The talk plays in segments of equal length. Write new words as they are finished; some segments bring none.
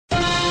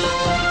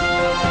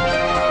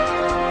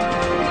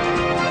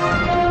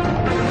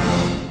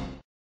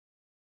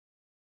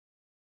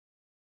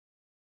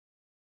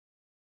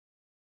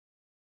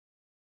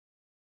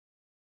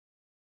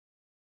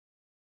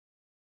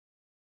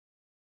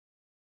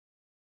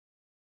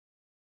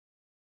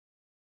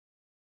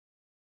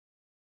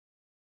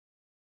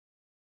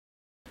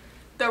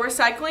The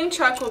recycling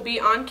truck will be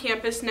on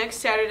campus next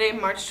Saturday,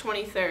 March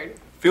 23rd.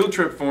 Field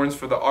trip forms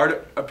for the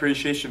Art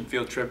Appreciation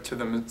Field Trip to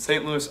the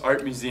St. Louis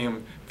Art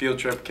Museum field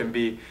trip can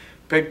be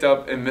picked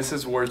up in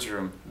Mrs. Ward's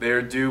room. They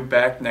are due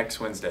back next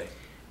Wednesday.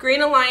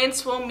 Green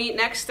Alliance will meet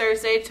next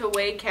Thursday to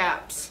weigh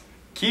caps.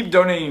 Keep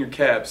donating your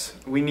caps.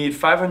 We need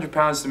 500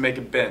 pounds to make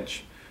a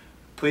bench.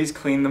 Please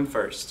clean them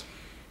first.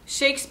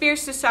 Shakespeare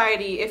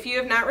Society, if you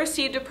have not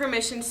received a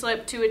permission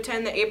slip to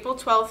attend the April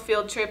 12th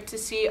field trip to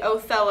see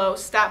Othello,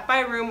 stop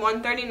by room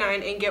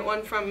 139 and get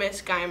one from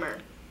Miss Geimer.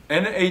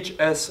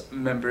 NHS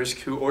members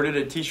who ordered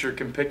a t-shirt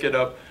can pick it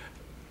up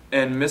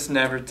in Miss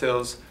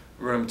Navratil's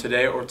room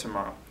today or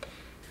tomorrow.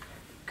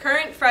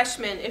 Current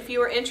freshmen, if you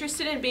are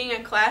interested in being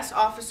a class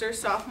officer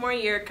sophomore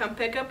year, come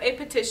pick up a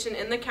petition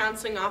in the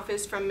counseling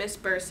office from Miss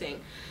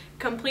Bursing.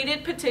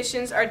 Completed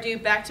petitions are due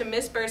back to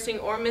Miss Bursing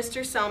or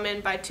Mr.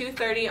 Selman by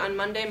 2:30 on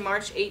Monday,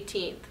 March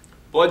 18th.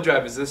 Blood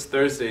drive is this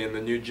Thursday in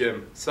the new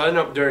gym. Sign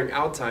up during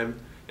out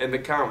time in the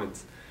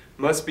Commons.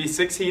 Must be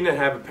 16 and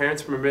have a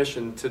parent's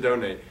permission to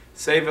donate.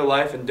 Save a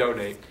life and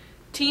donate.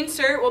 Teen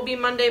Cert will be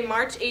Monday,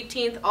 March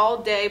 18th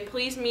all day.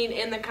 Please meet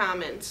in the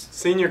Commons.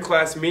 Senior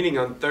class meeting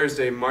on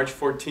Thursday, March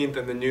 14th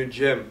in the new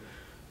gym.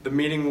 The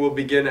meeting will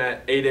begin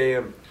at 8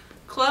 a.m.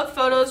 Club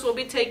photos will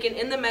be taken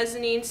in the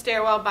mezzanine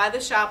stairwell by the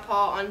shop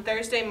hall on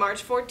Thursday,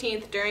 March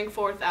 14th during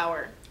 4th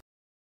hour.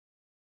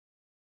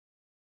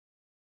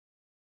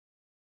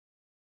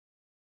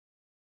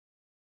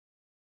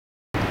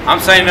 I'm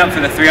signing up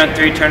for the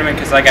 3-on-3 tournament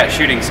because I got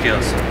shooting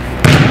skills.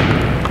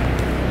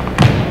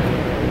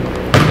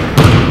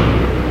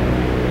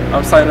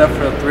 I'm signing up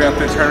for the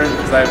 3-on-3 tournament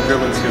because I have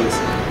dribbling skills.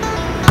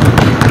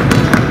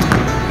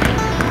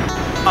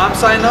 I'm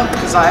signing up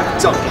because I have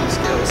dunking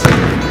skills.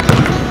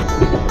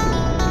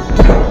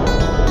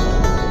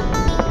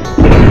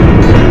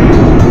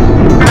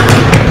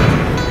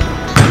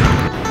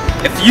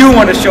 If you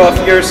want to show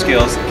off your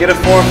skills, get a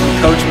form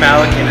from Coach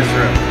Malik in his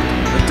room.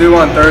 It's due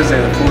on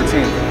Thursday, the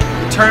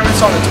 14th. The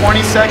tournament's on the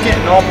 22nd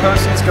and all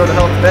proceeds go to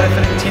help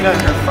benefiting Tina in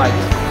her fight.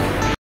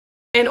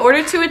 In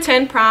order to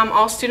attend prom,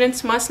 all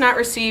students must not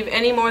receive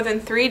any more than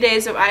 3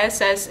 days of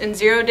ISS and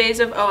 0 days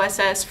of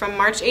OSS from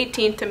March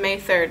 18th to May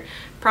 3rd.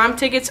 Prom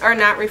tickets are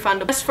not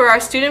refundable. As for our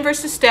student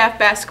versus staff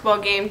basketball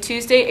game,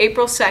 Tuesday,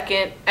 April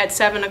 2nd at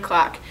 7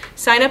 o'clock.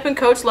 Sign up in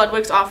Coach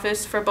Ludwig's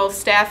office for both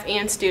staff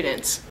and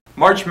students.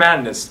 March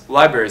Madness,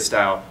 library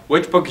style.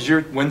 Which book is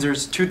your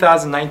Windsor's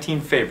 2019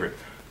 favorite?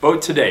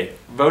 Vote today.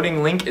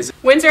 Voting link is...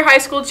 Windsor High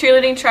School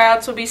cheerleading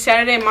tryouts will be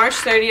Saturday, March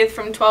 30th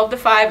from 12 to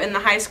 5 in the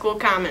high school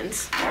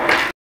commons.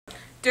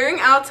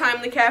 During out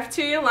time, the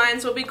cafeteria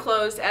lines will be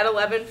closed at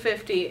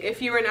 11:50.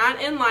 If you are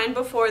not in line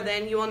before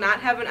then, you will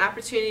not have an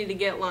opportunity to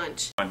get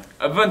lunch.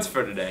 Events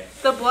for today.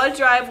 The blood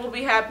drive will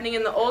be happening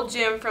in the old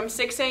gym from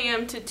 6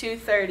 a.m. to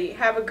 2:30.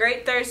 Have a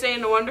great Thursday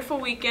and a wonderful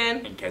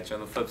weekend. And catch you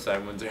on the flip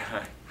side, Windsor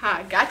High.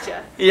 Ha,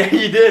 gotcha. Yeah,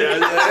 you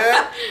did.